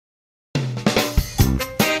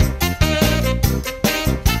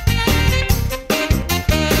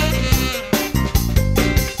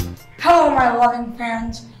loving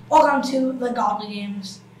fans. Welcome to the Godly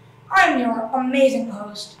Games. I'm your amazing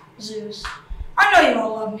host, Zeus. I know you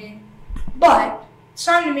all love me, but it's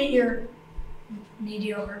time to meet your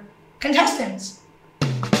mediocre contestants.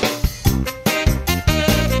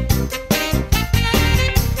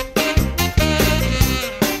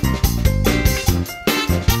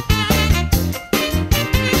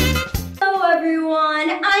 Hello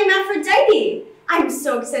everyone, I'm Aphrodite. I'm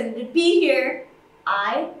so excited to be here.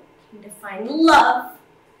 I came to find love.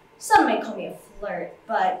 Some might call me a flirt,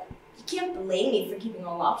 but you can't blame me for keeping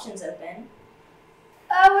all options open.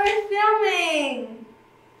 Oh, we're filming!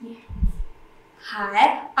 Yeah.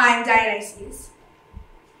 Hi, I'm Dionysus.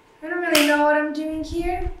 I don't really know what I'm doing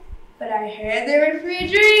here, but I heard there were free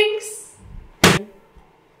drinks.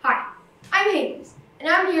 Hi, I'm Hades, and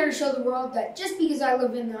I'm here to show the world that just because I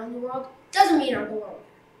live in the underworld doesn't mean I belong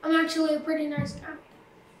there. I'm actually a pretty nice guy,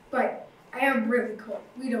 but I am really cold.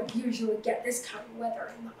 We don't usually get this kind of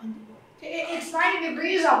weather in the underworld. It's 90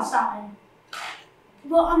 degrees outside.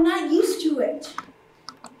 Well, I'm not used to it.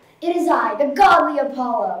 It is I, the godly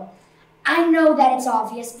Apollo. I know that it's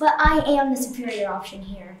obvious, but I am the superior option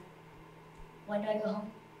here. When do I go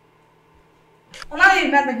home? Well, now that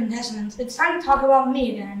you've met the contestants, it's time to talk about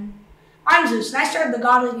me again. I'm Zeus, and I started the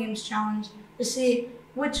Godly Games Challenge to see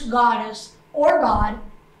which goddess or god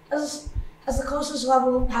has the closest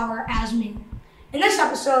level of power as me. In this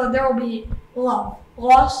episode, there will be love,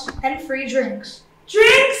 loss, and free drinks.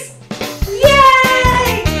 Drinks?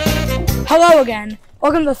 Yay! Hello again.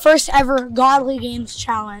 Welcome to the first ever Godly Games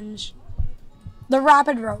Challenge, the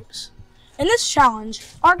Rapid Ropes. In this challenge,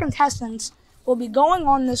 our contestants will be going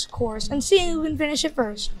on this course and seeing who can finish it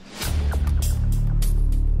first.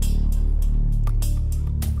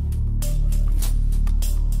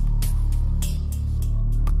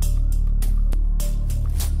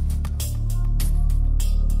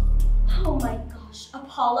 Oh my gosh,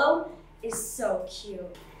 Apollo is so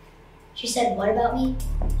cute. She said, what about me?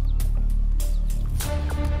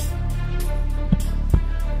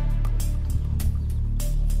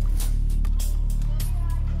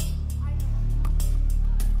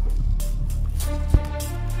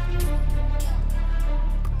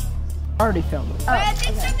 Already filmed. Wait, I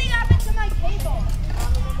think something happened to my cable.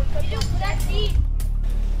 Dude, that's me.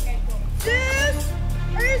 Zeus,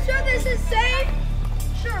 are you sure this is safe?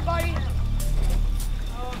 Sure, buddy.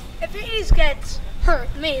 If Hades gets hurt,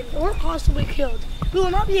 maimed, or possibly killed, we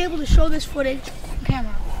will not be able to show this footage on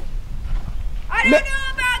camera. I don't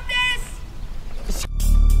know about this.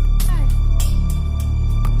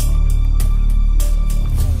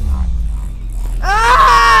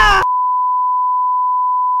 Ah!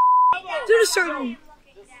 Due to certain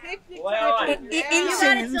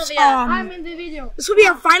incidents, I'm in the video. this will be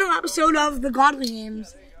our final episode of the Godly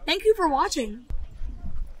Games. Thank you for watching.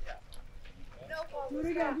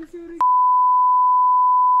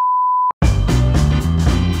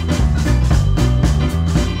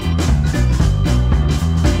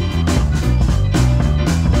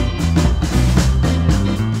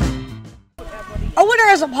 A winner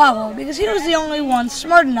is Apollo because he was the only one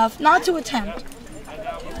smart enough not to attempt.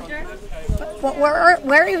 But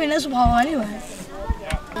where even is Apollo anyway?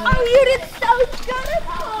 Oh, you did so good,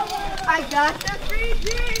 Apollo. I got the free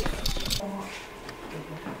drink.